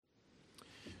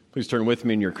Please turn with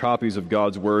me in your copies of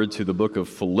God's Word to the book of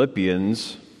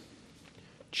Philippians,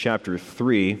 chapter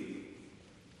 3.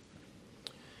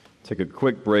 Take a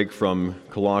quick break from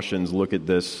Colossians, look at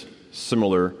this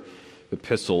similar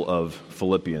epistle of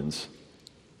Philippians.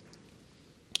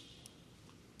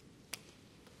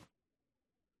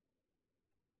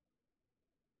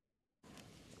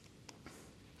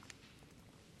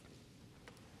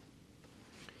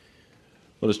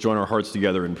 Let us join our hearts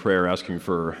together in prayer, asking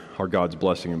for our God's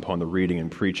blessing upon the reading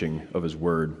and preaching of His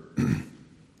Word.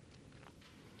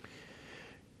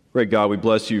 Great God, we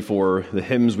bless You for the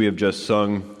hymns we have just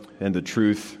sung and the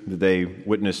truth that they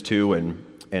witness to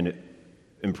and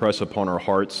impress upon our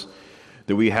hearts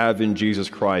that we have in Jesus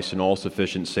Christ, an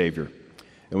all-sufficient Savior.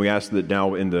 And we ask that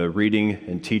now in the reading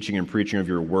and teaching and preaching of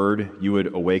Your Word, You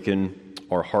would awaken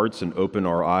our hearts and open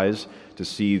our eyes to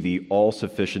see the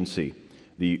all-sufficiency,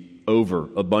 the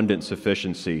overabundant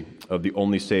sufficiency of the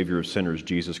only Savior of sinners,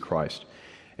 Jesus Christ.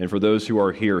 And for those who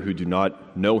are here who do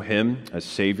not know Him as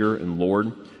Savior and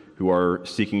Lord, who are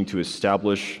seeking to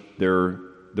establish their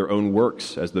own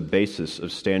works as the basis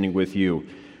of standing with You,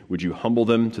 would You humble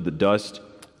them to the dust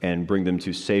and bring them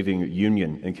to saving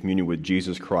union and communion with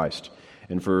Jesus Christ.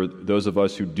 And for those of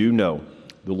us who do know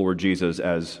the Lord Jesus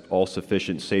as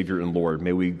all-sufficient Savior and Lord,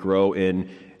 may we grow in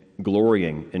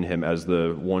glorying in Him as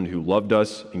the one who loved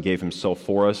us and gave Himself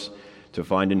for us, to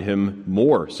find in Him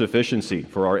more sufficiency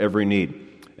for our every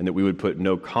need, and that we would put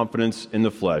no confidence in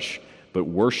the flesh, but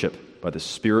worship by the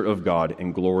Spirit of God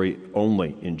and glory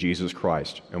only in Jesus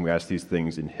Christ. And we ask these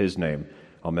things in His name.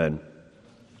 Amen.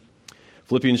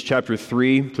 Philippians chapter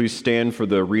 3, please stand for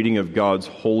the reading of God's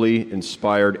holy,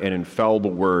 inspired, and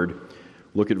infallible Word.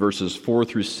 Look at verses 4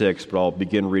 through 6, but I'll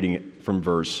begin reading it from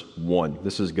verse 1.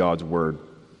 This is God's Word.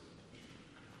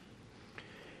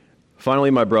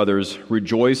 Finally, my brothers,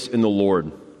 rejoice in the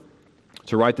Lord.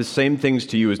 To write the same things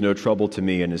to you is no trouble to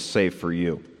me and is safe for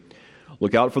you.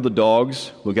 Look out for the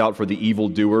dogs, look out for the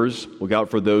evildoers, look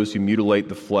out for those who mutilate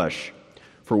the flesh.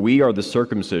 For we are the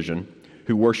circumcision,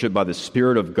 who worship by the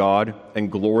Spirit of God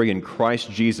and glory in Christ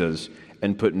Jesus,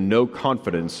 and put no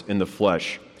confidence in the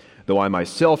flesh, though I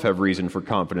myself have reason for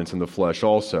confidence in the flesh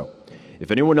also.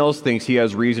 If anyone else thinks he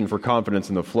has reason for confidence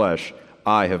in the flesh,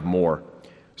 I have more.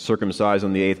 Circumcised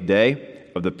on the 8th day,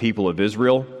 of the people of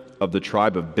Israel, of the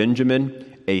tribe of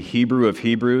Benjamin, a Hebrew of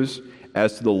Hebrews,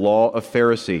 as to the law a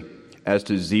Pharisee, as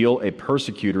to zeal a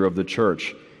persecutor of the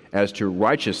church, as to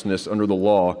righteousness under the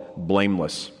law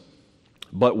blameless.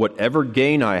 But whatever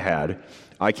gain I had,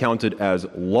 I counted as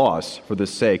loss for the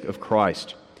sake of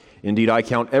Christ. Indeed, I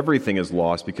count everything as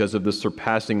loss because of the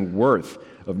surpassing worth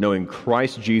of knowing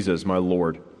Christ Jesus my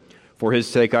Lord. For His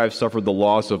sake I have suffered the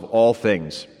loss of all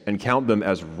things, and count them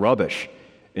as rubbish,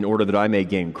 in order that I may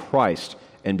gain Christ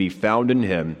and be found in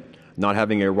Him, not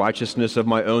having a righteousness of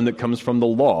my own that comes from the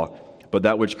law, but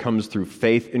that which comes through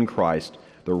faith in Christ,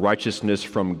 the righteousness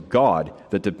from God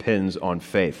that depends on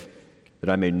faith,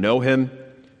 that I may know Him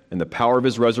and the power of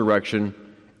His resurrection,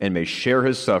 and may share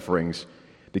His sufferings,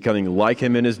 becoming like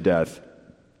Him in His death,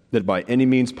 that by any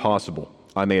means possible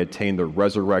I may attain the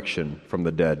resurrection from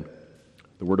the dead.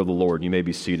 The word of the Lord. You may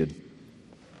be seated.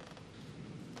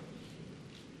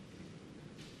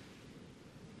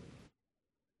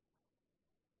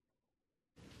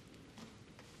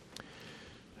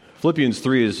 Philippians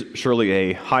 3 is surely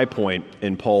a high point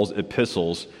in Paul's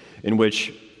epistles, in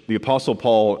which the Apostle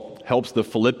Paul helps the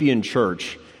Philippian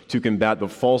church to combat the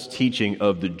false teaching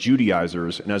of the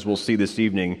Judaizers, and as we'll see this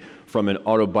evening, from an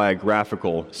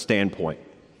autobiographical standpoint.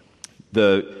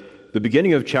 The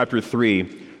beginning of chapter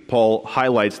 3, Paul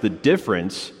highlights the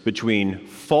difference between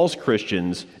false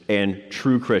Christians and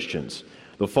true Christians.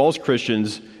 The false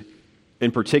Christians,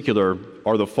 in particular,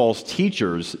 are the false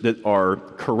teachers that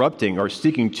are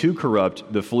seeking to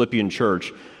corrupt the Philippian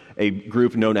church, a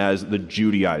group known as the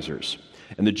Judaizers.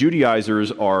 And the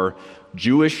Judaizers are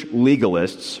Jewish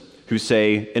legalists who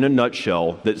say, in a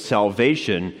nutshell, that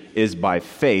salvation is by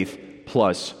faith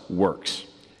plus works.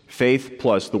 Faith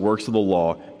plus the works of the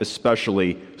law,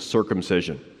 especially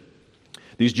circumcision.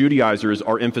 These Judaizers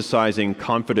are emphasizing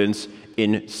confidence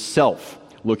in self,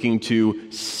 looking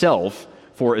to self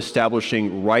for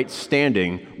establishing right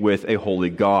standing with a holy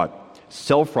God.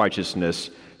 Self-righteousness,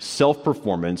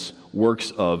 self-performance, works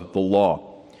of the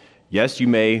law. Yes, you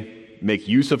may make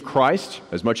use of Christ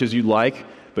as much as you like,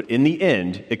 but in the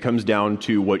end, it comes down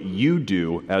to what you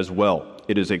do as well.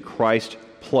 It is a Christ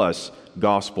plus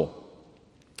gospel.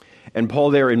 And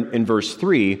Paul there in verse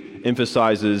 3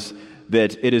 emphasizes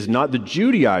that it is not the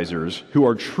Judaizers who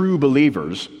are true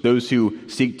believers, those who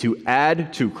seek to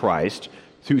add to Christ,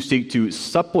 who seek to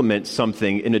supplement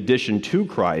something in addition to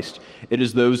Christ. It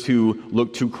is those who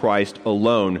look to Christ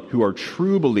alone, who are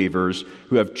true believers,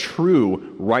 who have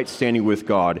true right standing with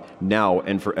God now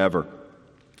and forever.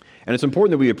 And it's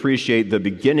important that we appreciate the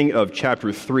beginning of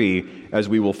chapter 3, as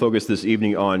we will focus this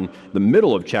evening on the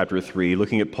middle of chapter 3,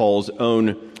 looking at Paul's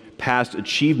own past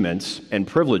achievements and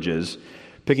privileges,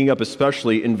 picking up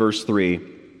especially in verse 3,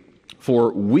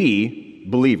 "For we,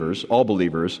 believers, all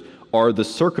believers, are the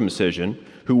circumcision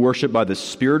who worship by the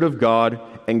Spirit of God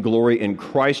and glory in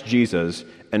Christ Jesus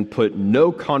and put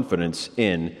no confidence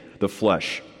in the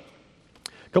flesh."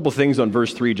 A couple things on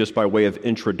verse 3 just by way of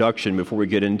introduction before we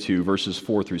get into verses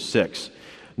 4 through 6.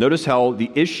 Notice how the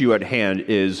issue at hand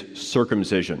is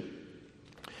circumcision.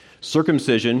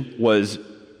 Circumcision was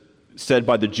said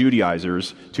by the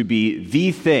Judaizers to be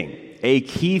the thing, a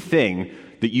key thing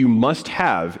that you must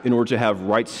have in order to have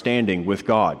right standing with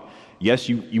God. Yes,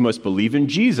 you must believe in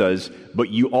Jesus, but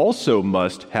you also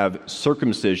must have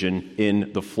circumcision in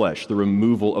the flesh, the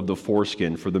removal of the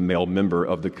foreskin for the male member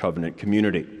of the covenant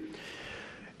community.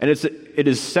 And it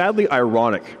is sadly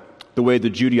ironic the way the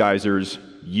Judaizers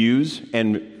use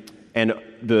and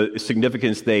the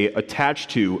significance they attach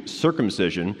to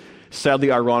circumcision.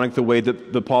 Sadly ironic the way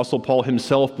that the Apostle Paul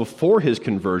himself, before his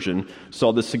conversion,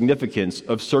 saw the significance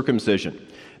of circumcision.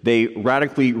 They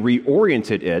radically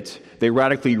reoriented it, they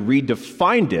radically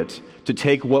redefined it to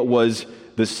take what was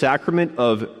the sacrament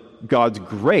of God's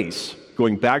grace,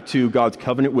 going back to God's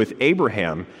covenant with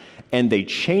Abraham, and they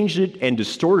changed it and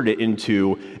distorted it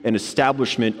into an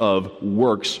establishment of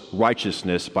works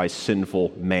righteousness by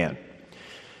sinful man.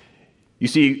 You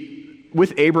see,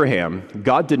 with Abraham,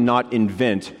 God did not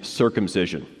invent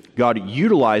circumcision. God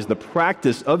utilized the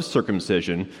practice of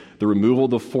circumcision, the removal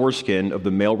of the foreskin of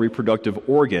the male reproductive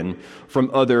organ, from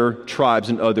other tribes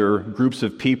and other groups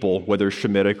of people, whether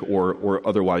Shemitic or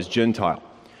otherwise Gentile.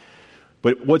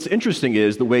 But what's interesting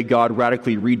is the way God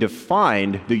radically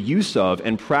redefined the use of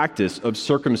and practice of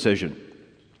circumcision.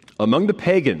 Among the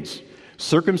pagans,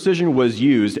 circumcision was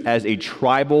used as a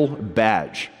tribal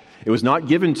badge. It was not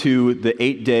given to the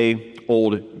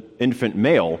 8-day-old infant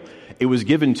male. It was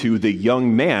given to the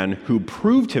young man who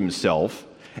proved himself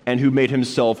and who made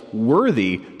himself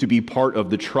worthy to be part of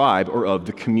the tribe or of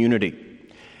the community.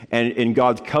 And in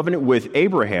God's covenant with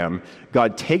Abraham,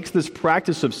 God takes this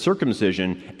practice of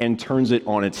circumcision and turns it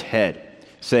on its head,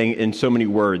 saying in so many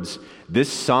words, this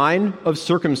sign of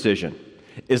circumcision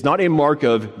is not a mark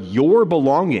of your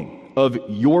belonging, of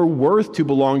your worth to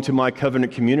belong to my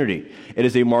covenant community. It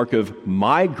is a mark of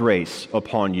my grace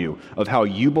upon you, of how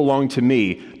you belong to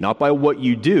me, not by what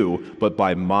you do, but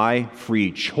by my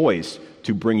free choice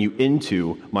to bring you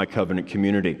into my covenant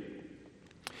community.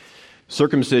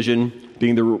 Circumcision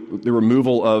being the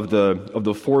removal of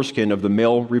the foreskin of the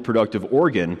male reproductive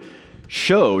organ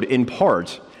showed in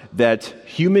part that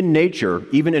human nature,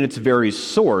 even in its very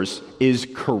source, is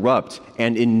corrupt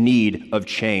and in need of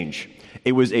change.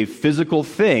 It was a physical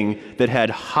thing that had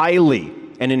highly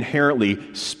and inherently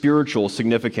spiritual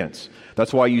significance.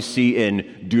 That's why you see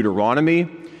in Deuteronomy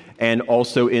and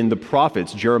also in the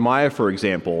prophets, Jeremiah, for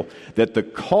example, that the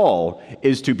call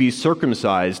is to be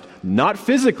circumcised, not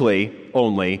physically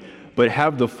only, but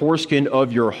have the foreskin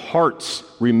of your hearts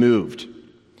removed.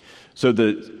 So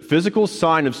the physical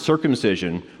sign of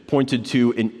circumcision pointed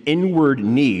to an inward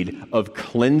need of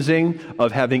cleansing,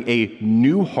 of having a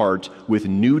new heart with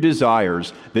new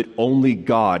desires that only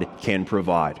God can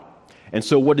provide. And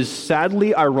so what is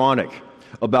sadly ironic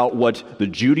about what the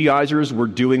Judaizers were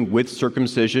doing with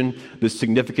circumcision, the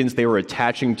significance they were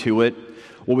attaching to it,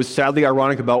 what was sadly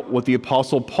ironic about what the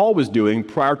Apostle Paul was doing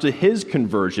prior to his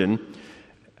conversion,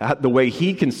 the way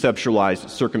he conceptualized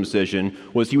circumcision,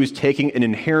 was he was taking an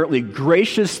inherently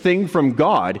gracious thing from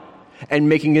God and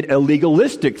making it a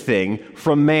legalistic thing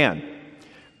from man,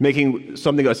 making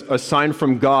something a sign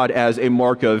from God as a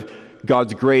mark of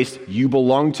God's grace. You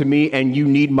belong to me and you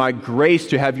need my grace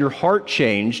to have your heart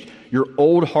changed, your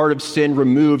old heart of sin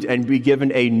removed, and be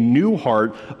given a new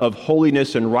heart of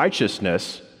holiness and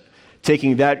righteousness,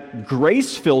 taking that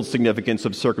grace-filled significance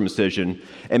of circumcision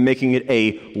and making it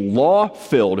a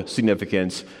law-filled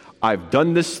significance. I've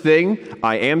done this thing,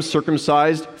 I am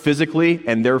circumcised physically,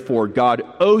 and therefore God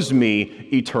owes me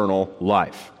eternal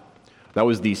life. That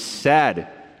was the sad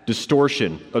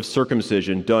distortion of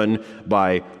circumcision done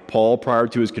by Paul prior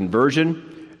to his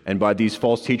conversion and by these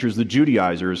false teachers, the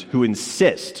Judaizers, who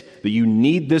insist that you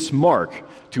need this mark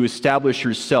to establish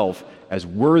yourself as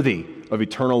worthy of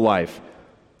eternal life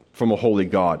from a holy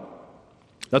God.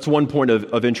 That's one point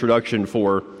of introduction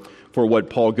for what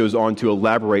Paul goes on to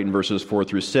elaborate in verses 4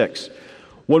 through 6.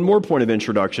 One more point of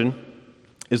introduction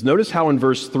is notice how in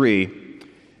verse 3,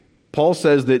 Paul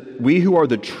says that we who are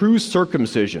the true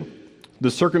circumcision,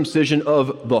 the circumcision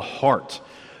of the heart,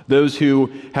 those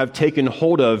who have taken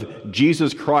hold of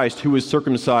Jesus Christ, who is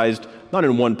circumcised not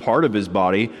in one part of his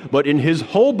body, but in his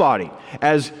whole body,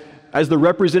 as the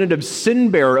representative sin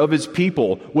bearer of his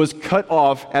people, was cut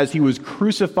off as he was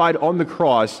crucified on the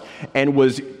cross and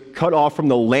was cut off from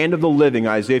the land of the living,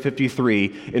 Isaiah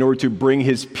 53, in order to bring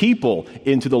his people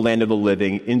into the land of the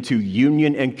living, into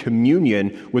union and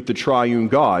communion with the triune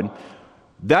God.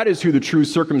 That is who the true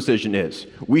circumcision is.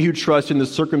 We who trust in the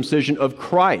circumcision of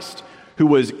Christ, who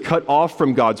was cut off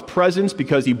from God's presence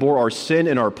because he bore our sin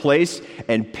in our place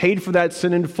and paid for that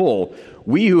sin in full.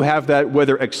 We who have that,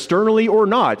 whether externally or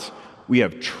not, we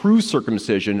have true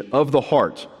circumcision of the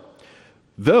heart.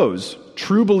 Those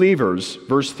true believers,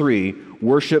 verse 3,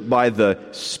 worship by the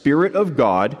Spirit of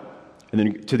God, and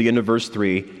then to the end of verse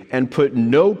 3, and put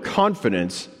no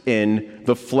confidence in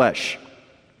the flesh.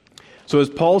 So as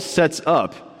Paul sets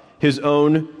up his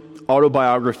own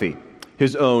autobiography,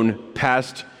 his own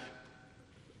past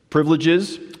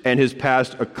privileges and his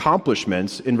past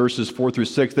accomplishments in verses 4 through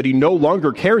 6 that he no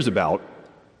longer cares about,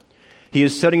 he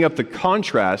is setting up the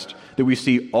contrast that we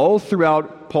see all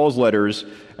throughout Paul's letters,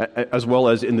 as well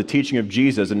as in the teaching of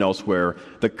Jesus and elsewhere,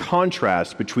 the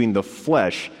contrast between the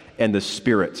flesh and the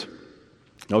spirit.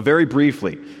 Now, very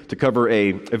briefly, to cover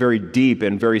a very deep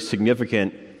and very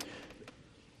significant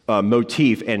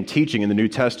motif and teaching in the New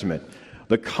Testament,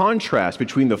 the contrast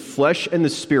between the flesh and the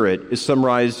spirit is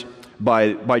summarized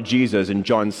by Jesus in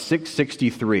John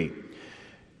 6:63.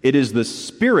 It is the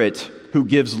Spirit who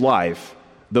gives life.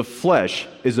 The flesh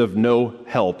is of no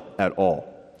help at all.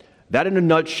 That, in a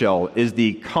nutshell, is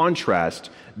the contrast,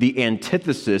 the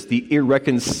antithesis, the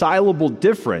irreconcilable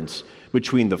difference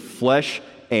between the flesh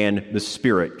and the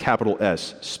spirit, capital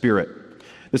S, spirit.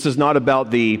 This is not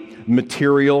about the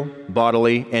material,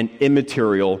 bodily, and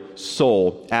immaterial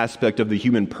soul aspect of the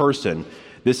human person.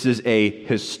 This is a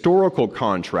historical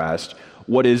contrast,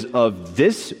 what is of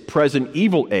this present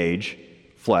evil age,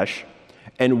 flesh,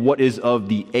 and what is of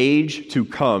the age to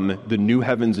come, the new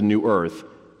heavens and new earth,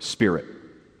 spirit.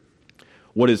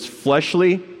 What is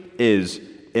fleshly is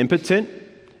impotent,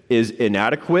 is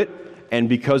inadequate, and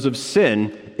because of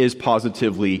sin is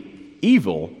positively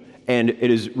evil, and it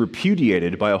is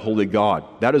repudiated by a holy God.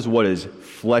 That is what is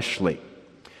fleshly.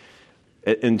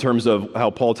 In terms of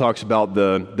how Paul talks about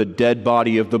the dead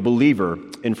body of the believer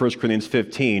in 1 Corinthians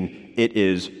 15, it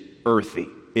is earthy.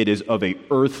 It is of a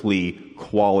earthly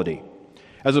quality.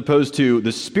 As opposed to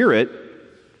the spirit,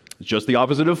 it's just the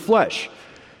opposite of flesh.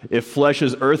 If flesh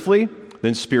is earthly,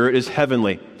 then spirit is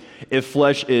heavenly. If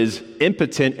flesh is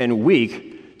impotent and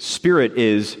weak, spirit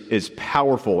is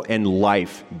powerful and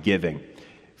life-giving.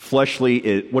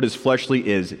 What is fleshly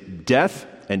is death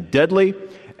and deadly,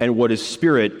 and what is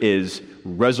spirit is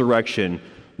resurrection,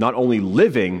 not only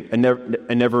living and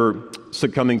never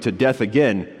succumbing to death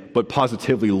again, but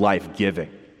positively life-giving.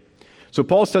 So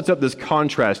Paul sets up this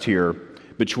contrast here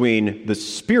between the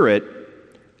spirit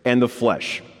and the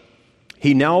flesh.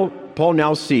 Paul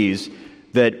now sees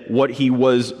that what he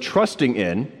was trusting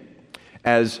in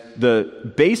as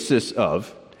the basis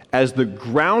of, as the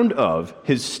ground of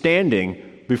his standing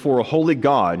before a holy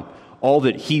God, all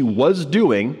that he was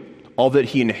doing, all that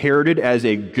he inherited as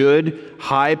a good,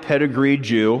 high pedigree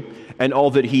Jew, and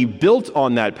all that he built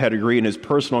on that pedigree and his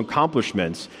personal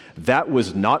accomplishments, that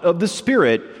was not of the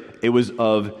Spirit, it was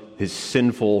of his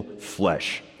sinful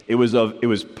flesh. It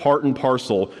was part and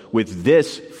parcel with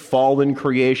this fallen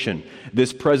creation,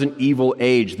 this present evil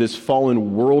age, this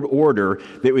fallen world order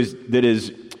that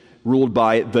is ruled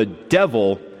by the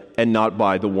devil and not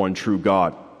by the one true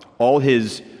God. All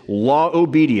his law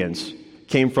obedience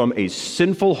came from a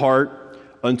sinful heart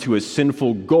unto a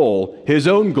sinful goal, his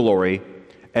own glory,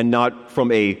 and not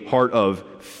from a heart of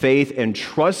faith and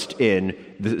trust in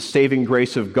the saving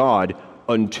grace of God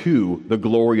unto the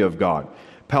glory of God.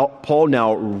 Paul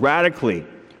now radically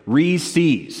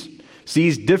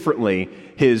sees differently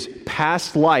his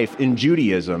past life in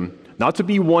Judaism, not to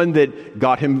be one that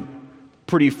got him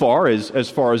pretty far as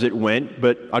far as it went,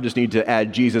 but I just need to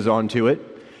add Jesus onto it.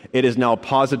 It is now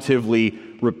positively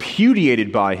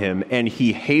repudiated by him, and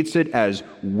he hates it as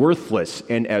worthless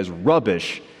and as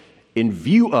rubbish in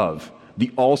view of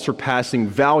the all-surpassing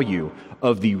value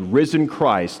of the risen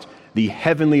Christ, the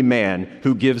heavenly man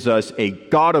who gives us a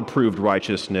God-approved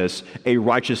righteousness, a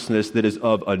righteousness that is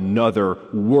of another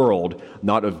world,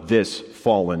 not of this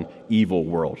fallen, evil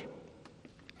world.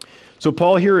 So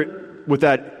Paul here, with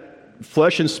that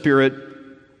flesh and spirit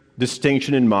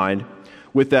distinction in mind,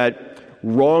 with that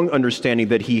wrong understanding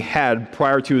that he had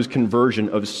prior to his conversion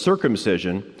of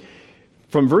circumcision,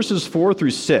 from verses 4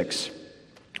 through 6,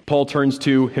 Paul turns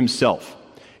to himself.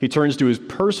 He turns to his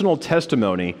personal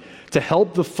testimony to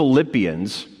help the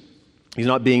Philippians. He's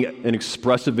not being an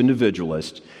expressive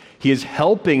individualist. He is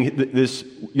helping this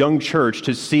young church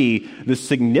to see the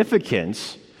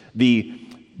significance, the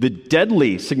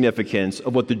deadly significance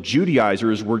of what the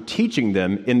Judaizers were teaching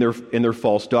them in their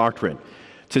false doctrine.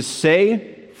 To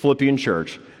say, Philippian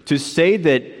church, to say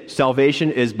that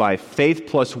salvation is by faith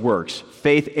plus works,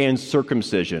 faith and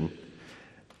circumcision,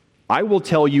 I will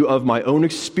tell you of my own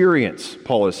experience,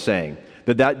 Paul is saying,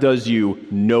 that does you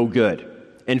no good.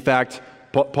 In fact,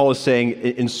 Paul is saying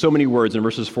in so many words in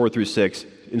verses 4 through 6,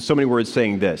 in so many words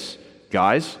saying this,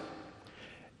 guys,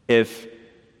 if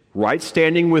right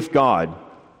standing with God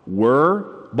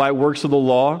were by works of the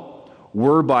law,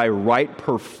 were by right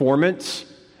performance,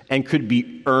 and could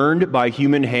be earned by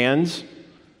human hands,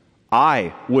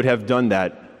 I would have done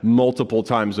that multiple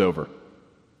times over.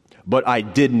 But I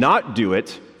did not do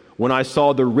it. When I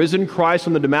saw the risen Christ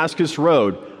on the Damascus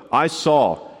road, I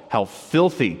saw how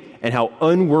filthy and how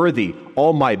unworthy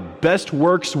all my best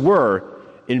works were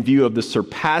in view of the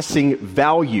surpassing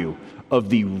value of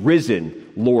the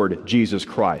risen Lord Jesus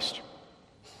Christ.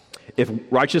 If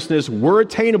righteousness were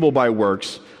attainable by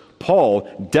works,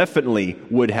 Paul definitely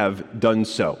would have done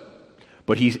so.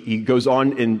 But he goes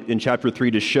on in chapter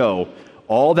 3 to show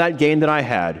all that gain that I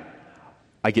had,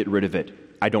 I get rid of it.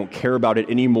 I don't care about it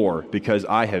anymore because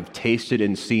I have tasted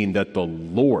and seen that the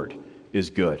Lord is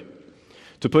good.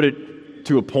 To put it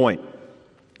to a point,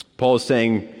 Paul is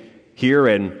saying here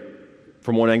and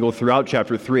from one angle throughout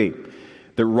chapter 3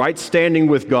 that right standing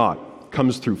with God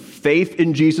comes through faith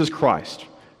in Jesus Christ,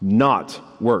 not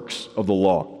works of the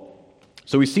law.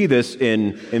 So we see this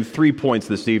in 3 points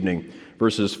this evening,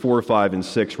 verses 4, 5, and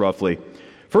 6 roughly.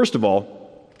 First of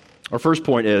all, our first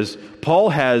point is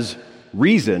Paul has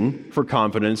reason for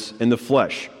confidence in the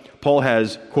flesh. Paul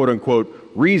has, quote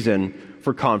unquote, reason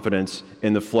for confidence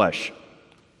in the flesh.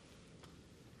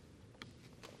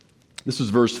 This is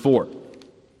verse 4.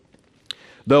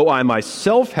 Though I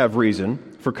myself have reason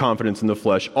for confidence in the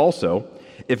flesh also,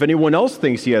 if anyone else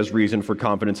thinks he has reason for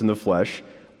confidence in the flesh,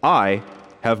 I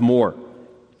have more.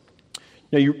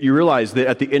 Now you realize that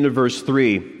at the end of verse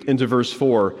 3 into verse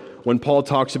 4, when Paul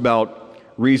talks about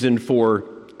reason for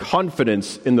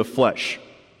confidence in the flesh,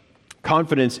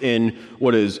 confidence in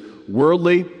what is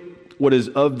worldly, what is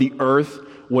of the earth,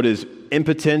 what is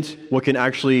impotent, what can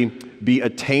actually be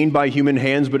attained by human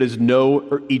hands but is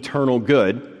no eternal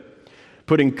good,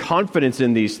 putting confidence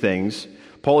in these things,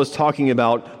 Paul is talking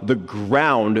about the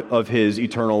ground of his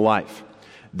eternal life,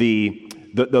 the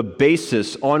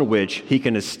basis on which he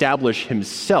can establish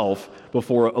himself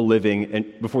before the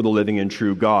living and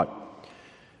true God.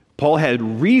 Paul had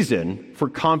reason for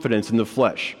confidence in the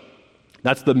flesh.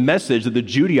 That's the message that the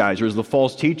Judaizers, the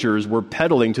false teachers, were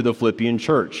peddling to the Philippian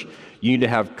church. You need to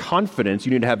have confidence.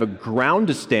 You need to have a ground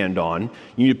to stand on.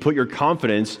 You need to put your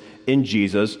confidence in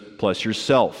Jesus plus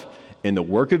yourself, in the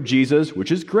work of Jesus,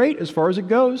 which is great as far as it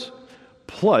goes,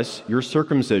 plus your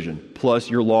circumcision, plus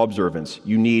your law observance.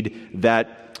 You need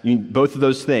both of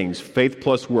those things, faith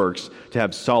plus works, to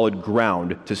have solid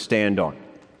ground to stand on.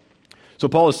 So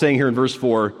Paul is saying here in verse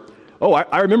 4,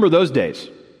 I remember those days.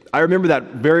 I remember that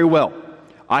very well.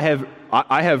 I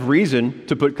have reason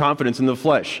to put confidence in the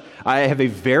flesh. I have a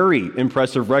very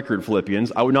impressive record,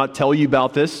 Philippians. I would not tell you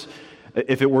about this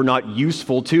if it were not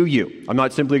useful to you. I'm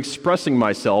not simply expressing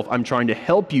myself. I'm trying to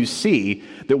help you see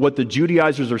that what the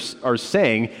Judaizers are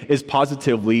saying is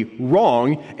positively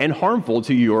wrong and harmful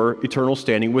to your eternal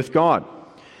standing with God.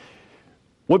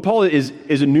 What Paul is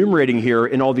enumerating here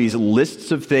in all these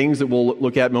lists of things that we'll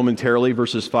look at momentarily,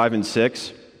 verses 5 and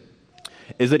 6,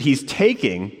 is that he's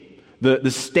taking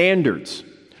the standards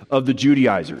of the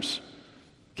Judaizers.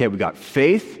 Okay, we got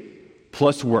faith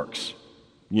plus works.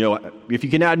 You know, if you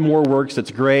can add more works,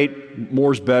 that's great.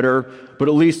 More's better, but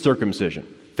at least circumcision.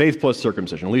 Faith plus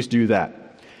circumcision, at least do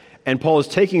that. And Paul is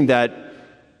taking that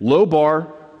low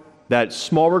bar, that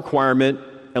small requirement,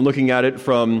 and looking at it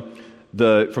from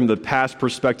the past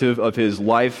perspective of his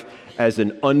life as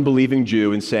an unbelieving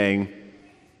Jew and saying,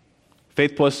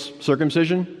 faith plus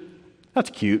circumcision? That's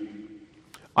cute.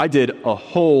 I did a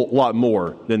whole lot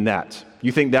more than that.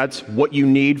 You think that's what you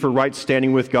need for right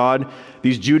standing with God?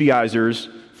 These Judaizers,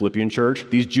 Philippian church,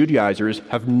 these Judaizers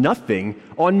have nothing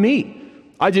on me.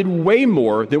 I did way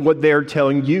more than what they're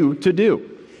telling you to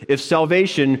do. If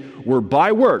salvation were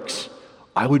by works,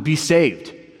 I would be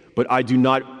saved. But I do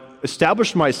not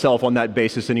establish myself on that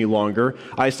basis any longer.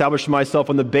 I establish myself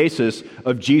on the basis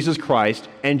of Jesus Christ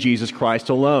and Jesus Christ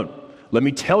alone. Let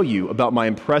me tell you about my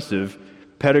impressive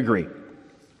pedigree.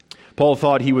 Paul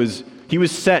thought he was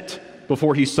set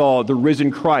before he saw the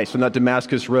risen Christ on that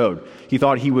Damascus road. He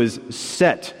thought he was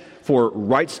set for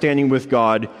right standing with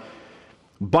God,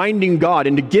 binding God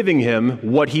into giving him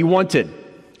what he wanted,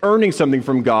 earning something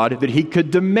from God that he could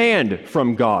demand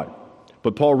from God.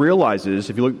 But Paul realizes,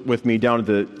 if you look with me down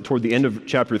toward the end of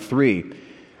chapter 3,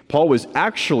 Paul was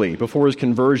actually, before his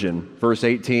conversion, verse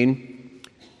 18,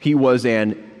 he was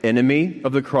an enemy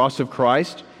of the cross of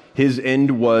Christ. His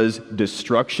end was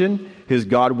destruction. His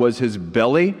God was his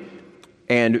belly.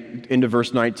 And into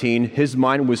verse 19, his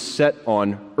mind was set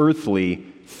on earthly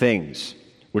things,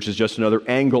 which is just another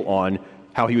angle on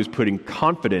how he was putting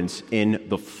confidence in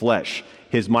the flesh.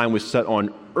 His mind was set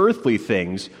on earthly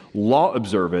things, law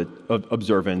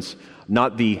observance,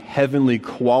 not the heavenly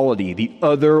quality, the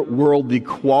otherworldly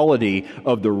quality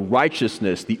of the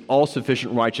righteousness, the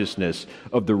all-sufficient righteousness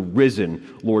of the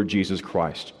risen Lord Jesus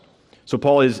Christ. So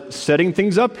Paul is setting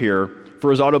things up here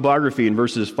for his autobiography in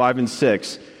verses 5 and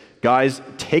 6. Guys,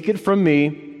 take it from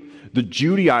me, the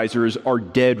Judaizers are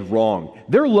dead wrong.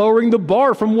 They're lowering the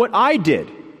bar from what I did.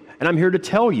 And I'm here to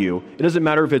tell you, it doesn't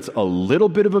matter if it's a little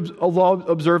bit of a law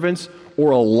observance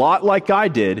or a lot like I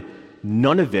did,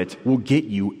 none of it will get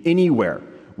you anywhere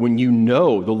when you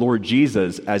know the Lord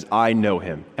Jesus as I know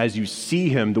him, as you see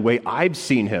him the way I've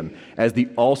seen him, as the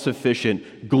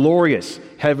all-sufficient, glorious,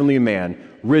 heavenly man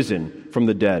risen from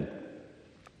the dead.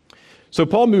 So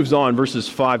Paul moves on, verses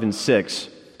 5 and 6,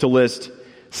 to list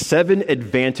 7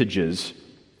 advantages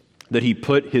that he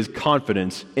put his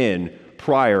confidence in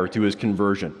prior to his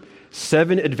conversion.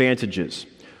 7 advantages.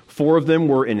 4 of them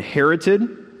were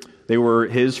inherited. They were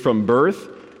his from birth.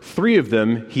 3 of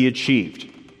them he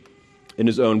achieved in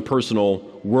his own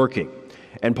personal working.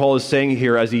 And Paul is saying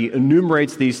here, as he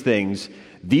enumerates these things,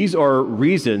 these are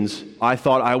reasons I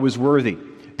thought I was worthy.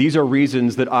 These are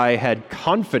reasons that I had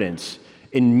confidence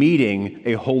in meeting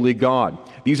a holy God.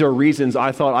 These are reasons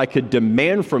I thought I could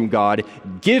demand from God,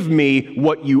 give me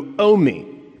what you owe me,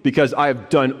 because I have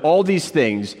done all these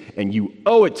things and you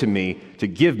owe it to me to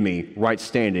give me right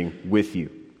standing with you.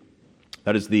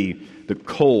 That is the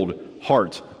cold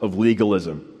heart of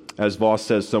legalism. As Voss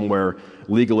says somewhere,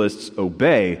 legalists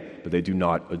obey, but they do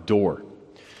not adore.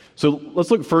 So let's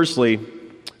look firstly,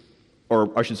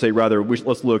 or I should say rather,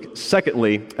 let's look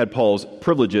secondly at Paul's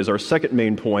privileges. Our second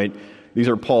main point, these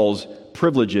are Paul's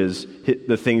privileges,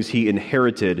 the things he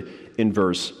inherited in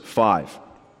verse 5.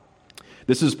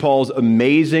 This is Paul's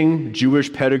amazing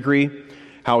Jewish pedigree,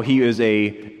 how he is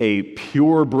a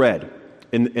purebred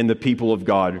in the people of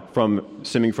God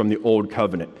stemming from the Old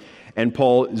Covenant. And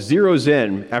Paul zeroes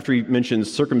in, after he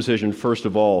mentions circumcision first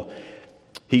of all,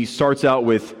 he starts out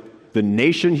with the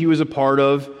nation he was a part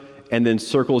of, and then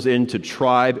circles into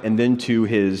tribe, and then to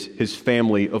his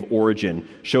family of origin,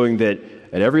 showing that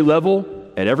at every level,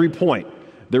 at every point,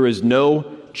 there is no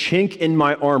chink in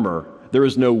my armor, there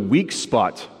is no weak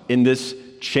spot in this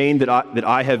chain that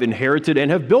I have inherited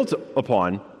and have built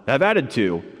upon, have added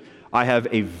to. I have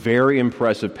a very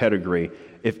impressive pedigree.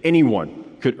 If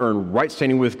anyone could earn right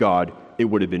standing with God, it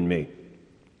would have been me.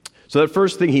 So that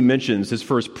first thing he mentions, his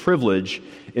first privilege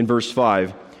in verse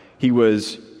 5, he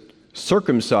was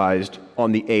circumcised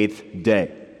on the 8th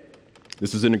day.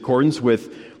 This is in accordance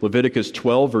with Leviticus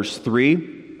 12, verse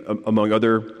 3, among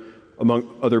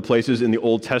other places in the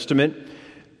Old Testament.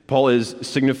 Paul is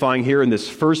signifying here in this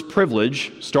first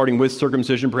privilege, starting with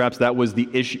circumcision, perhaps that was the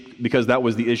issue, because that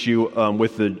was the issue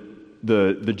with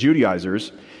the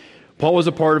Judaizers. Paul was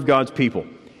a part of God's people.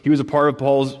 He was a part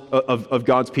of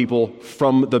God's people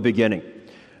from the beginning.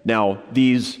 Now,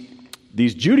 these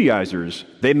Judaizers,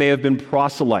 they may have been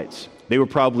proselytes. They were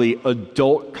probably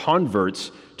adult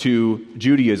converts to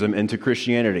Judaism and to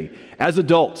Christianity. As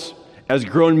adults, as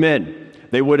grown men,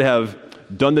 they would have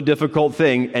done the difficult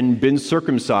thing and been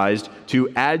circumcised to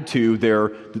add to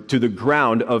the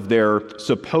ground of their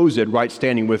supposed right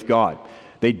standing with God.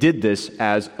 They did this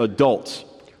as adults.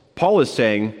 Paul is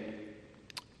saying,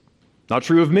 not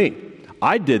true of me.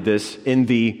 I did this in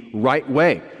the right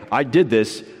way. I did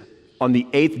this on the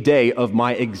 8th day of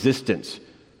my existence,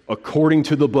 according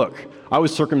to the book. I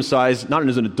was circumcised not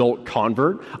as an adult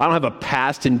convert. I don't have a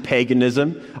past in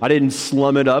paganism. I didn't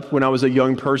slum it up when I was a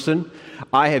young person.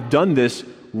 I have done this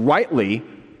rightly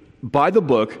by the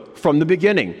book from the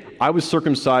beginning. I was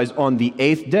circumcised on the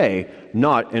 8th day,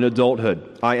 not in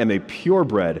adulthood. I am a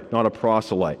purebred, not a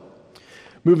proselyte.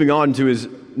 Moving on to his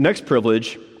next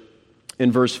privilege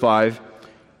in verse 5,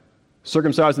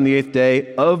 circumcised on the 8th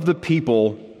day of the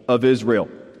people of Israel.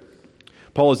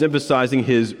 Paul is emphasizing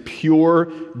his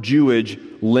pure Jewish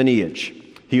lineage.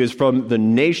 He is from the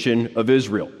nation of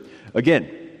Israel. Again,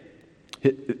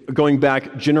 going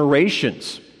back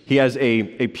generations, he has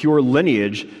a pure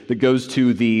lineage that goes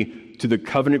to the to the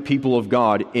covenant people of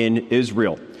God in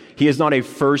Israel. He is not a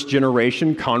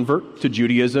first-generation convert to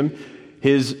Judaism.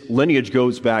 His lineage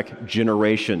goes back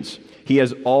generations. He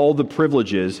has all the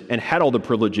privileges and had all the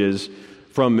privileges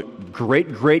from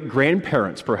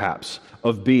great-great-grandparents, perhaps,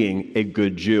 of being a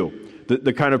good Jew.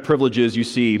 The kind of privileges you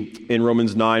see in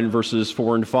Romans 9, verses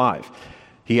 4 and 5.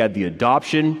 He had the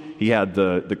adoption, he had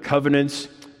the covenants,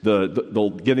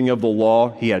 the giving of the law,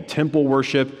 he had temple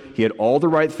worship, he had all the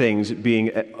right things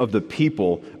being of the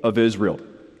people of Israel.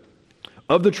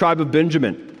 Of the tribe of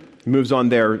Benjamin, he moves on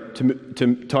there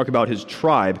to talk about his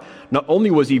tribe. Not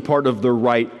only was he part of the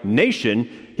right nation,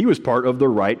 he was part of the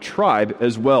right tribe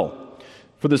as well.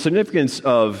 For the significance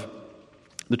of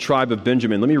the tribe of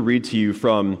Benjamin, let me read to you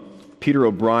from Peter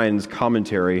O'Brien's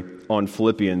commentary on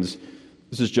Philippians.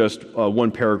 This is just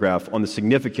one paragraph on the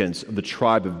significance of the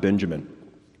tribe of Benjamin.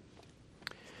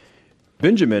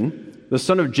 Benjamin, the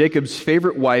son of Jacob's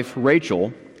favorite wife,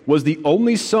 Rachel, was the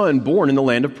only son born in the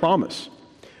land of promise.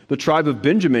 The tribe of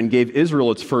Benjamin gave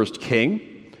Israel its first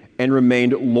king and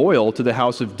remained loyal to the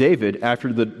house of David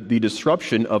after the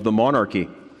disruption of the monarchy.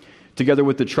 Together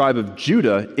with the tribe of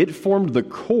Judah, it formed the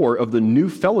core of the new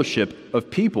fellowship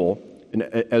of people in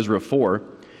Ezra 4.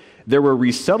 There were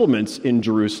resettlements in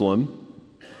Jerusalem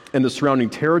and the surrounding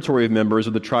territory of members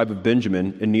of the tribe of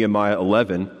Benjamin in Nehemiah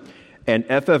 11. And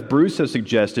F.F. Bruce has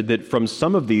suggested that from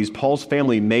some of these, Paul's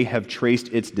family may have traced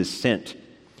its descent.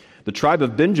 The tribe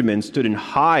of Benjamin stood in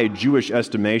high Jewish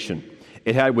estimation.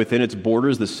 It had within its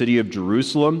borders the city of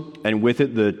Jerusalem and with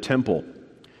it the temple.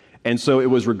 And so it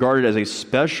was regarded as a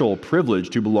special privilege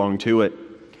to belong to it.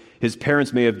 His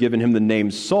parents may have given him the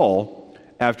name Saul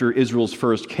after Israel's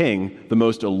first king, the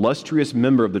most illustrious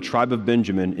member of the tribe of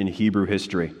Benjamin in Hebrew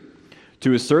history.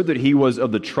 To assert that he was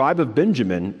of the tribe of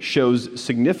Benjamin shows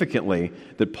significantly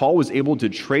that Paul was able to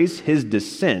trace his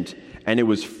descent, and it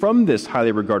was from this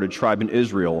highly regarded tribe in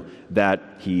Israel that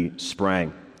he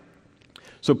sprang.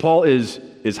 So Paul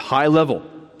is high level.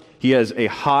 He has a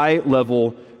high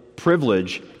level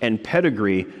privilege and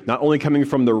pedigree, not only coming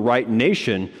from the right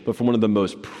nation, but from one of the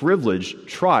most privileged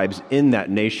tribes in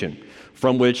that nation,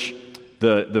 from which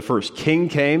the first king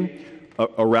came,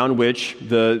 around which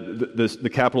the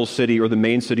capital city or the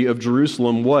main city of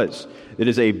Jerusalem was. It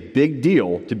is a big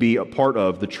deal to be a part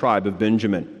of the tribe of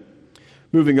Benjamin.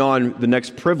 Moving on, the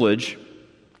next privilege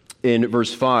in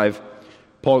verse 5,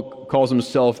 Paul calls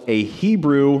himself a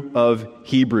Hebrew of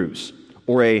Hebrews,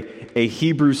 or a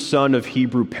Hebrew son of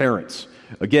Hebrew parents.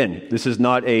 Again, this is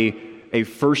not a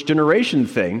first-generation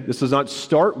thing. This does not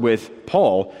start with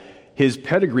Paul. His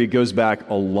pedigree goes back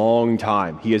a long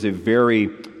time. He has a very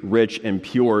rich and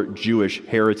pure Jewish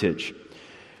heritage.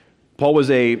 Paul was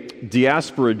a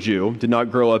diaspora Jew, did not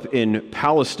grow up in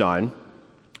Palestine,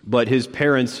 but his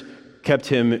parents kept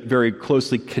him very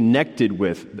closely connected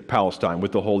with Palestine,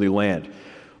 with the Holy Land.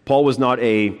 Paul was not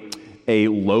a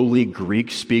lowly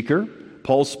Greek speaker.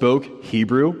 Paul spoke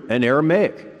Hebrew and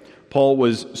Aramaic. Paul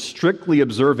was strictly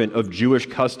observant of Jewish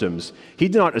customs. He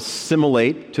did not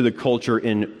assimilate to the culture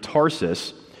in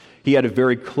Tarsus. He had a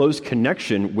very close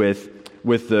connection with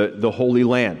the Holy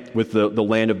Land, with the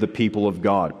land of the people of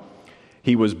God.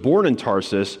 He was born in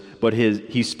Tarsus, but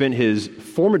he spent his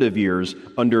formative years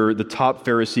under the top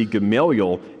Pharisee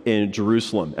Gamaliel in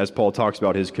Jerusalem, as Paul talks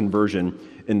about his conversion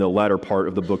in the latter part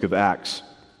of the book of Acts.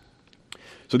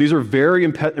 So these are very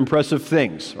impressive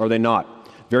things, are they not?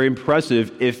 Very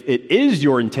impressive if it is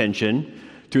your intention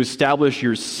to establish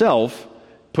yourself,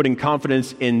 putting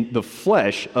confidence in the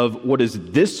flesh of what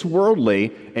is this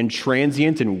worldly and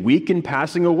transient and weak and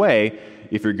passing away.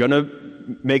 If you're going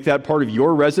to make that part of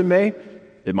your resume,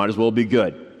 it might as well be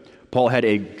good. Paul had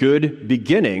a good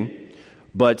beginning,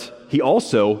 but he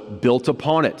also built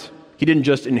upon it. He didn't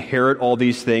just inherit all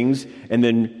these things and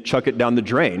then chuck it down the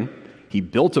drain. He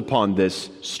built upon this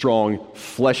strong,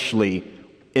 fleshly,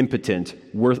 impotent,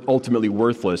 ultimately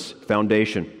worthless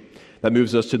foundation. That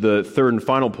moves us to the third and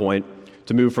final point,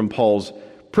 to move from Paul's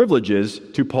privileges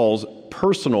to Paul's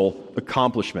personal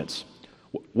accomplishments.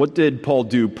 What did Paul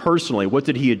do personally? What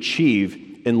did he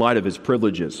achieve in light of his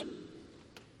privileges?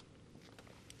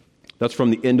 That's from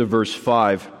the end of verse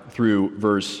 5 through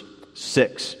verse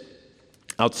 6.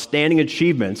 Outstanding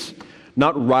achievements,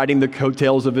 not riding the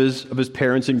coattails of his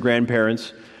parents and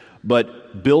grandparents,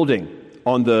 but building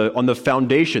on the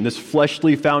foundation, this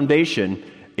fleshly foundation,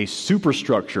 a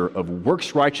superstructure of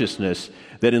works righteousness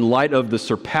that in light of the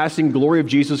surpassing glory of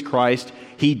Jesus Christ,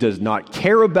 he does not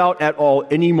care about at all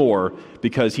anymore,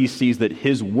 because he sees that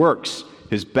his works,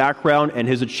 his background, and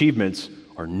his achievements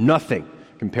are nothing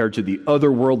compared to the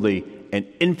otherworldly and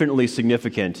infinitely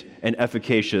significant and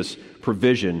efficacious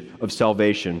provision of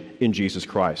salvation in Jesus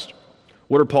Christ.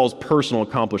 What are Paul's personal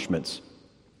accomplishments?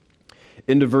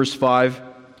 Into verse 5.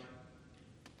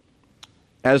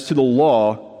 As to the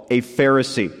law, a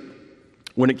Pharisee.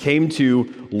 When it came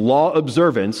to law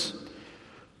observance,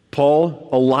 Paul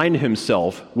aligned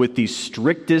himself with the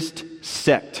strictest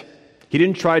sect. He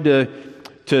didn't try to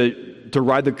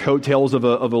ride the coattails of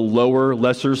a lower,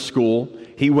 lesser school.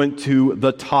 He went to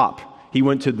the top. He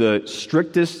went to the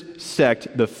strictest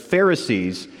sect, the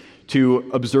Pharisees,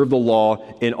 to observe the law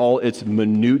in all its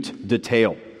minute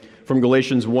detail. From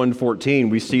Galatians 1:14,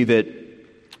 we see that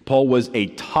Paul was a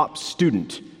top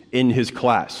student in his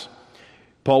class.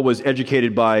 Paul was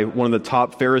educated by one of the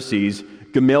top Pharisees,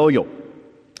 Gamaliel,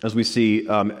 as we see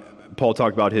Paul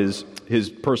talk about his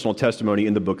personal testimony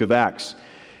in the book of Acts.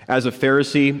 As a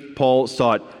Pharisee, Paul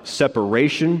sought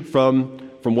separation from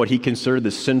what he considered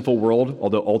the sinful world,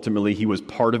 although ultimately he was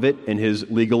part of it in his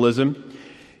legalism.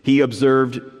 He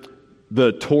observed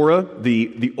the Torah,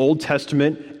 the Old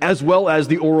Testament, as well as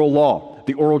the oral law,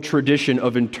 the oral tradition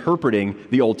of interpreting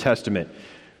the Old Testament.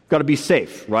 We've got to be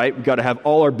safe, right? We've got to have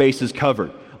all our bases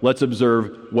covered. Let's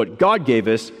observe what God gave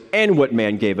us and what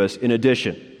man gave us in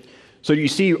addition. So you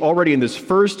see already in this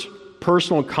first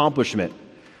personal accomplishment,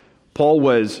 Paul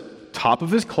was top of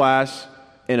his class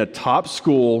in a top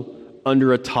school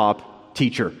under a top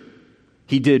teacher.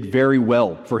 He did very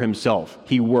well for himself.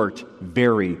 He worked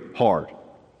very hard.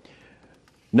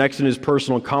 Next in his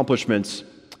personal accomplishments,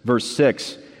 verse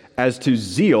 6, as to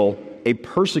zeal, a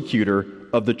persecutor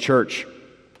of the church.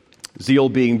 Zeal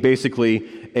being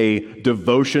basically a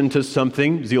devotion to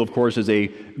something. Zeal, of course, is a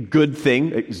good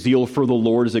thing. Zeal for the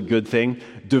Lord is a good thing.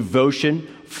 Devotion,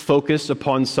 focus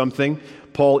upon something.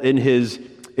 Paul, in his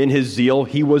zeal,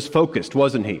 he was focused,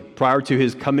 wasn't he? Prior to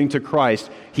his coming to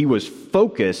Christ, he was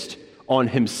focused on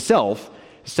himself,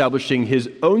 establishing his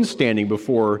own standing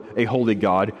before a holy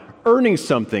God, earning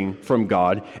something from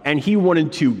God, and he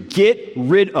wanted to get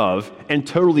rid of and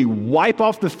totally wipe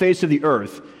off the face of the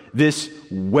earth this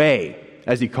way,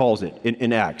 as he calls it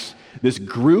in Acts. This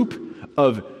group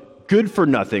of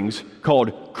good-for-nothings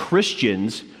called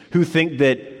Christians who think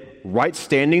that the right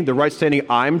standing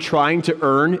I'm trying to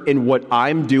earn in what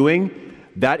I'm doing,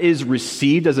 that is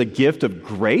received as a gift of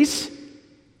grace?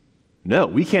 No,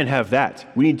 we can't have that.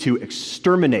 We need to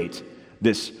exterminate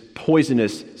this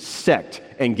poisonous sect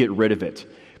and get rid of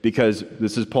it, because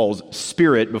this is Paul's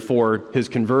spirit before his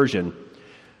conversion.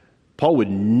 Paul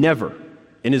would never,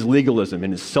 in his legalism,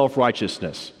 in his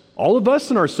self-righteousness, all of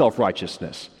us in our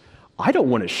self-righteousness, I don't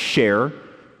want to share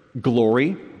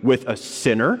glory with a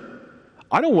sinner.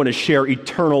 I don't want to share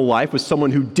eternal life with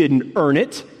someone who didn't earn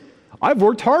it. I've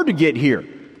worked hard to get here.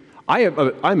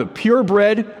 I'm a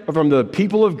purebred from the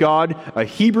people of God, a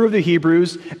Hebrew of the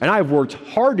Hebrews, and I've worked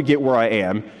hard to get where I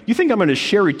am. You think I'm going to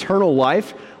share eternal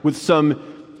life with some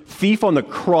thief on the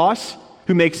cross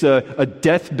who makes a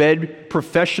deathbed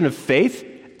profession of faith?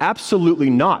 Absolutely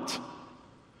not.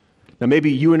 Now, maybe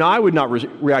you and I would not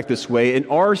react this way in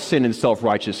our sin and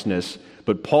self-righteousness,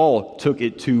 but Paul took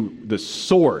it to the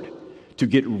sword to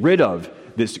get rid of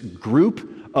this group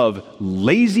of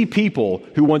lazy people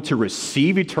who want to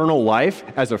receive eternal life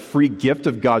as a free gift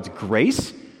of God's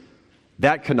grace.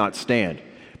 That cannot stand.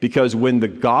 Because when the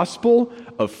gospel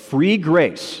of free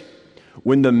grace,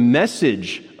 when the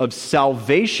message of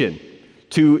salvation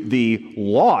to the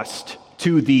lost,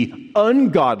 to the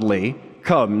ungodly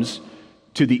comes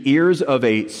to the ears of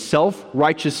a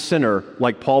self-righteous sinner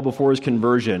like Paul before his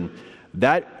conversion,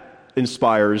 that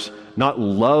inspires not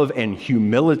love and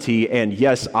humility and,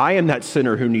 yes, I am that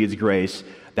sinner who needs grace.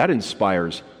 That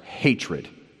inspires hatred.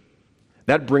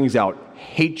 That brings out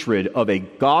hatred of a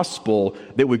gospel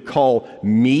that would call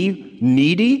me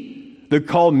needy, that would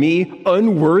call me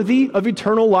unworthy of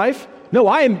eternal life. No,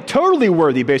 I am totally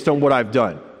worthy based on what I've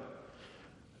done.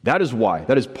 That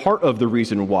is part of the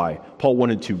reason why Paul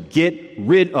wanted to get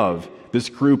rid of this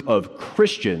group of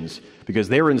Christians, because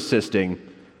they were insisting,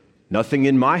 nothing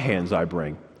in my hands I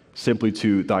bring, simply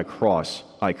to thy cross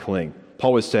I cling.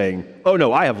 Paul was saying, oh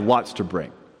no, I have lots to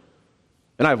bring.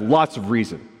 And I have lots of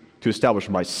reason to establish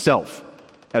myself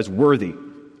as worthy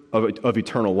of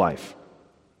eternal life.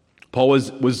 Paul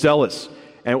was zealous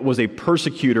and was a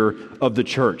persecutor of the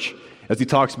church. As he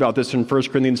talks about this in 1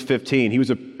 Corinthians 15, he was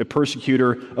a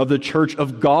persecutor of the church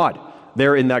of God.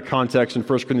 There in that context in 1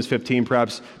 Corinthians 15,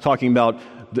 perhaps talking about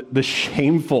the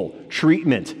shameful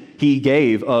treatment he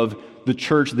gave of the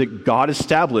church that God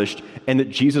established and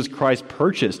that Jesus Christ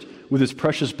purchased with his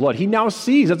precious blood. He now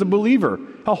sees as a believer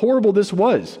how horrible this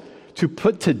was, to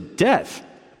put to death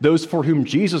those for whom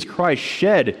Jesus Christ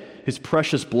shed his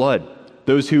precious blood,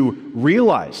 those who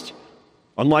realized,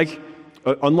 unlike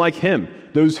him,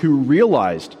 those who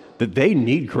realized that they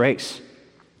need grace,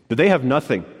 that they have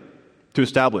nothing to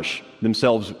establish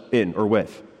themselves in or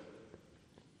with.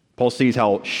 Paul sees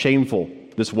how shameful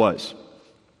this was.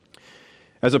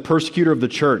 As a persecutor of the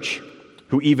church,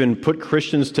 who even put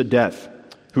Christians to death,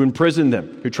 who imprisoned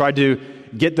them, who tried to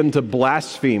get them to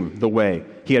blaspheme the way,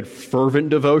 he had fervent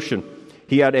devotion.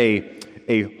 He had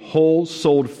a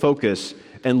whole-souled focus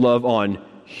and love on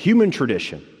human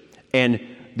tradition and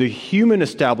the human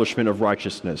establishment of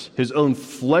righteousness, his own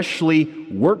fleshly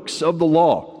works of the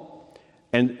law.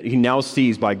 And he now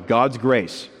sees, by God's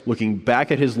grace, looking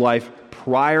back at his life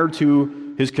prior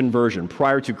to his conversion,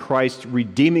 prior to Christ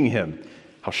redeeming him,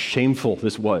 how shameful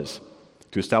this was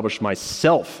to establish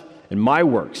myself and my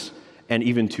works, and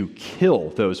even to kill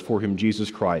those for whom Jesus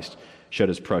Christ shed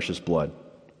his precious blood.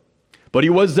 But he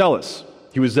was zealous.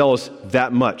 He was zealous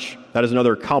that much. That is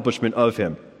another accomplishment of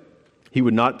him. He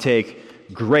would not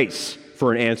take grace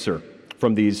for an answer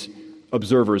from these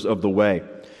observers of the way.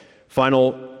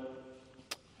 Final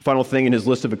thing in his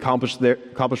list of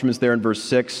accomplishments there in verse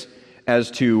 6,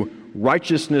 as to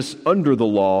righteousness under the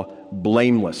law,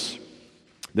 blameless.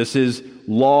 This is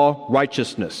law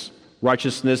righteousness,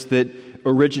 righteousness that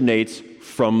originates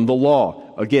from the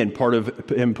law. Again, part of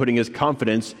him putting his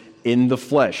confidence in the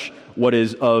flesh, what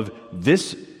is of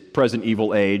this present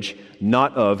evil age,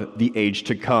 not of the age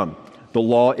to come. The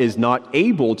law is not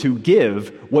able to give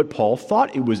what Paul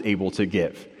thought it was able to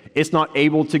give. It's not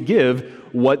able to give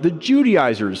what the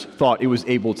Judaizers thought it was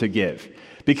able to give.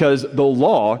 Because the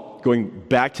law, going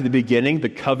back to the beginning, the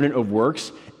covenant of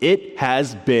works, it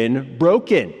has been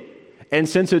broken. And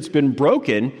since it's been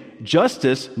broken,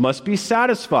 justice must be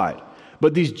satisfied.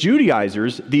 But these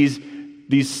Judaizers, these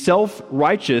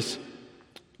self-righteous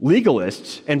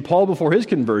legalists, and Paul before his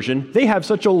conversion, they have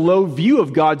such a low view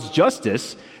of God's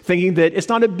justice, thinking that it's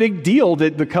not a big deal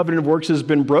that the covenant of works has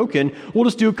been broken. We'll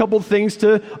just do a couple of things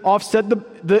to offset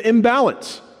the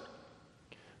imbalance.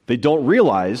 They don't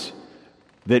realize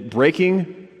that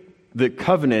breaking the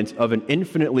covenant of an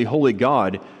infinitely holy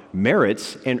God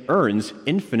merits and earns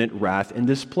infinite wrath and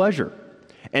displeasure.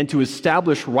 And to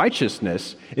establish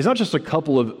righteousness is not just a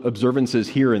couple of observances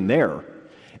here and there.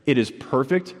 It is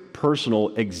perfect,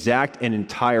 personal, exact, and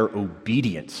entire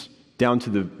obedience, down to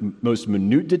the most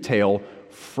minute detail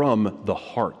from the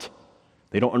heart.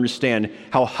 They don't understand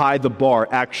how high the bar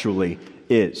actually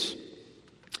is.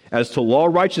 As to law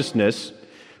righteousness,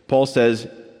 Paul says,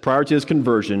 prior to his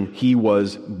conversion, he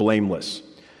was blameless.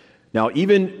 Now,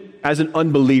 even as an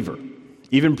unbeliever,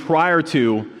 even prior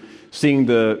to seeing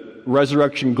the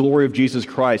resurrection glory of Jesus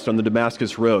Christ on the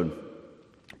Damascus Road,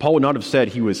 Paul would not have said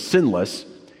he was sinless.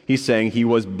 He's saying he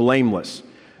was blameless.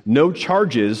 No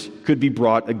charges could be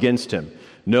brought against him.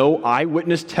 No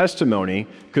eyewitness testimony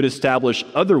could establish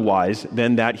otherwise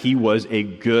than that he was a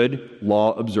good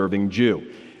law-observing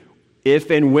Jew.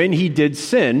 If and when he did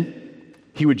sin,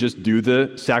 he would just do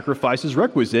the sacrifices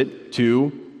requisite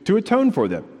to atone for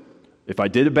them. If I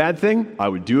did a bad thing, I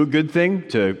would do a good thing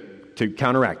to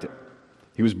counteract it.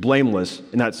 He was blameless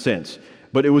in that sense.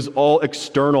 But it was all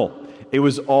external. It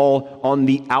was all on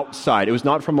the outside. It was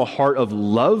not from a heart of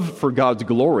love for God's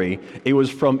glory. It was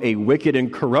from a wicked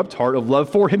and corrupt heart of love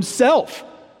for himself.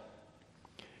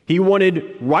 He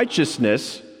wanted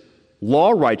righteousness,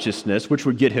 law righteousness, which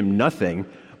would get him nothing,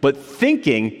 but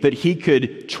thinking that he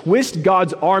could twist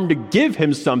God's arm to give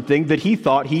him something that he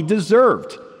thought he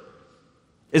deserved.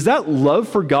 Is that love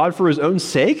for God for his own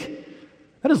sake?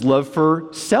 That is love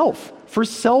for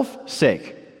self's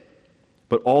sake.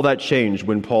 But all that changed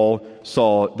when Paul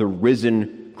saw the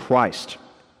risen Christ.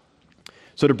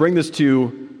 So to bring this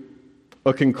to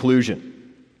a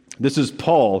conclusion, this is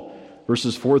Paul,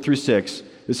 verses 4 through 6,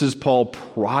 this is Paul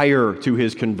prior to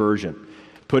his conversion,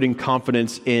 putting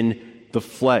confidence in the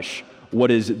flesh, what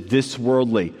is this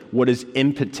worldly, what is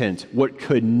impotent, what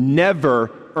could never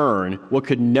earn, what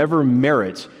could never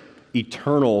merit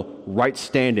eternal right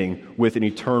standing with an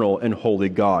eternal and holy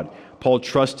God. Paul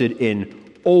trusted in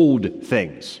old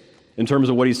things. In terms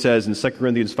of what he says in 2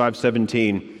 Corinthians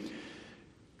 5:17,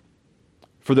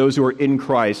 for those who are in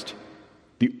Christ,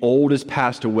 the old is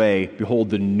passed away, behold,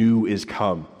 the new is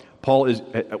come. Paul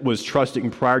was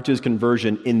trusting prior to his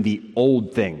conversion in the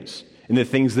old things, in the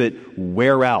things that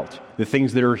wear out, the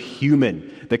things that are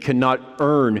human, that cannot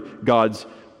earn God's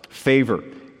favor.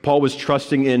 Paul was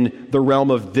trusting in the realm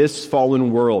of this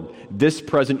fallen world, this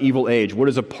present evil age, what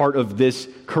is a part of this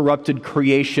corrupted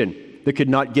creation that could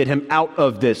not get him out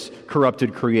of this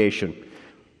corrupted creation,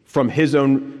 from his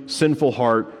own sinful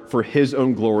heart for his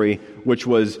own glory, which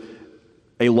was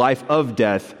a life of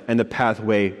death and the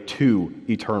pathway to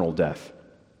eternal death.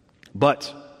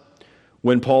 But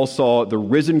when Paul saw the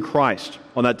risen Christ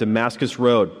on that Damascus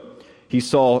road, He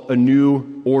saw a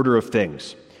new order of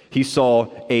things. He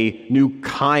saw a new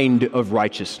kind of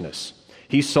righteousness.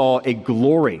 He saw a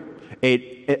glory,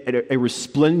 a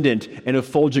resplendent and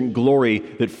effulgent glory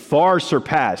that far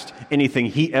surpassed anything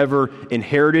he ever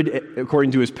inherited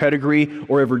according to his pedigree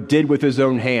or ever did with his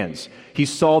own hands. He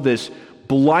saw this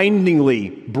blindingly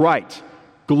bright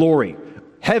glory,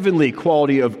 heavenly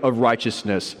quality of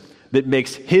righteousness that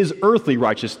makes his earthly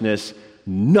righteousness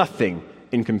nothing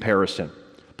in comparison.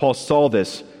 Paul saw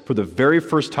this for the very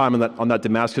first time on that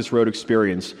Damascus Road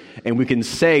experience, and we can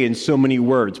say in so many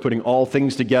words, putting all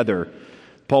things together,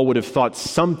 Paul would have thought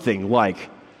something like,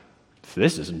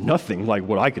 this is nothing like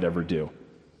what I could ever do.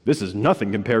 This is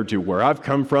nothing compared to where I've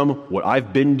come from, what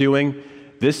I've been doing.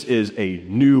 This is a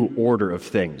new order of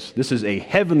things. This is a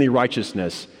heavenly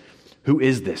righteousness. Who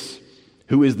is this?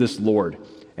 Who is this Lord?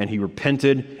 And he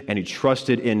repented and he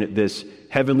trusted in this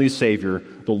heavenly Savior,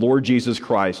 the Lord Jesus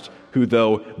Christ, who,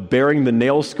 though bearing the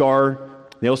nail scars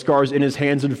in his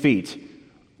hands and feet,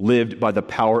 lived by the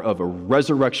power of a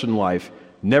resurrection life,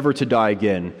 never to die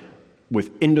again,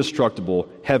 with indestructible,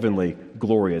 heavenly,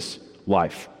 glorious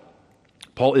life.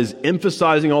 Paul is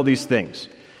emphasizing all these things.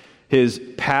 His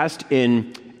past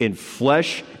in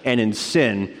flesh and in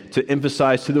sin, to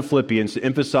emphasize to the Philippians, to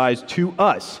emphasize to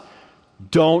us,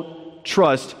 don't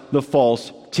trust the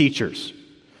false teachers.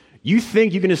 You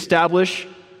think you can establish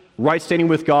right standing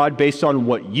with God based on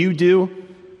what you do?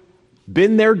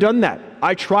 Been there, done that.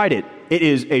 I tried it. It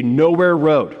is a nowhere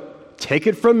road. Take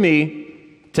it from me.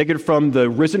 Take it from the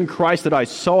risen Christ that I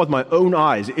saw with my own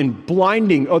eyes in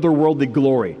blinding otherworldly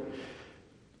glory.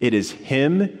 It is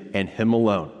him and him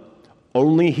alone.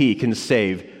 Only he can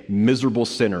save miserable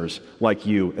sinners like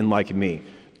you and like me.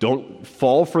 Don't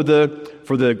fall for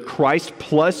the Christ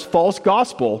plus false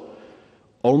gospel.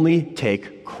 Only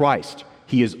take Christ.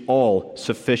 He is all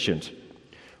sufficient.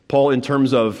 Paul, in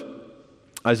terms of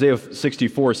Isaiah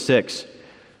 64:6,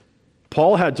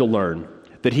 Paul had to learn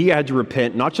that he had to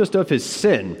repent not just of his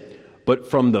sin, but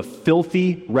from the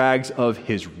filthy rags of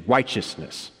his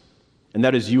righteousness. And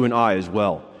that is you and I as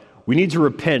well. We need to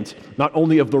repent not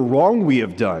only of the wrong we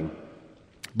have done,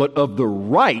 but of the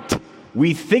right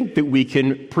we think that we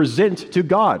can present to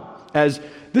God. As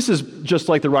this is just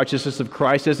like the righteousness of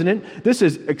Christ, isn't it? This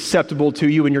is acceptable to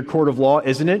you in your court of law,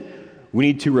 isn't it? We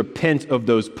need to repent of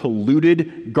those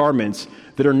polluted garments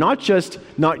that are not just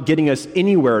not getting us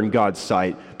anywhere in God's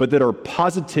sight, but that are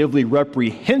positively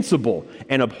reprehensible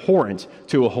and abhorrent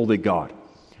to a holy God.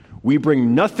 We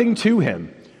bring nothing to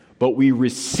him, but we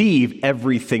receive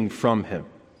everything from him.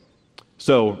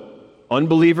 So,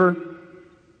 unbeliever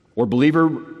or believer,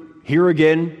 hear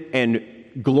again and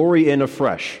glory in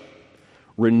afresh.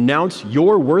 Renounce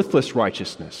your worthless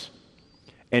righteousness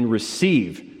and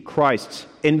receive Christ's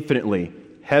infinitely,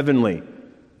 heavenly,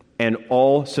 and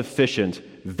all-sufficient,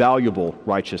 valuable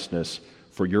righteousness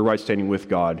for your right standing with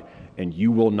God, and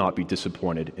you will not be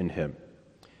disappointed in him.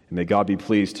 And may God be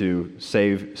pleased to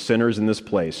save sinners in this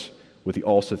place with the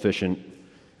all-sufficient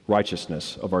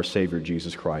righteousness of our Savior,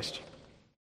 Jesus Christ.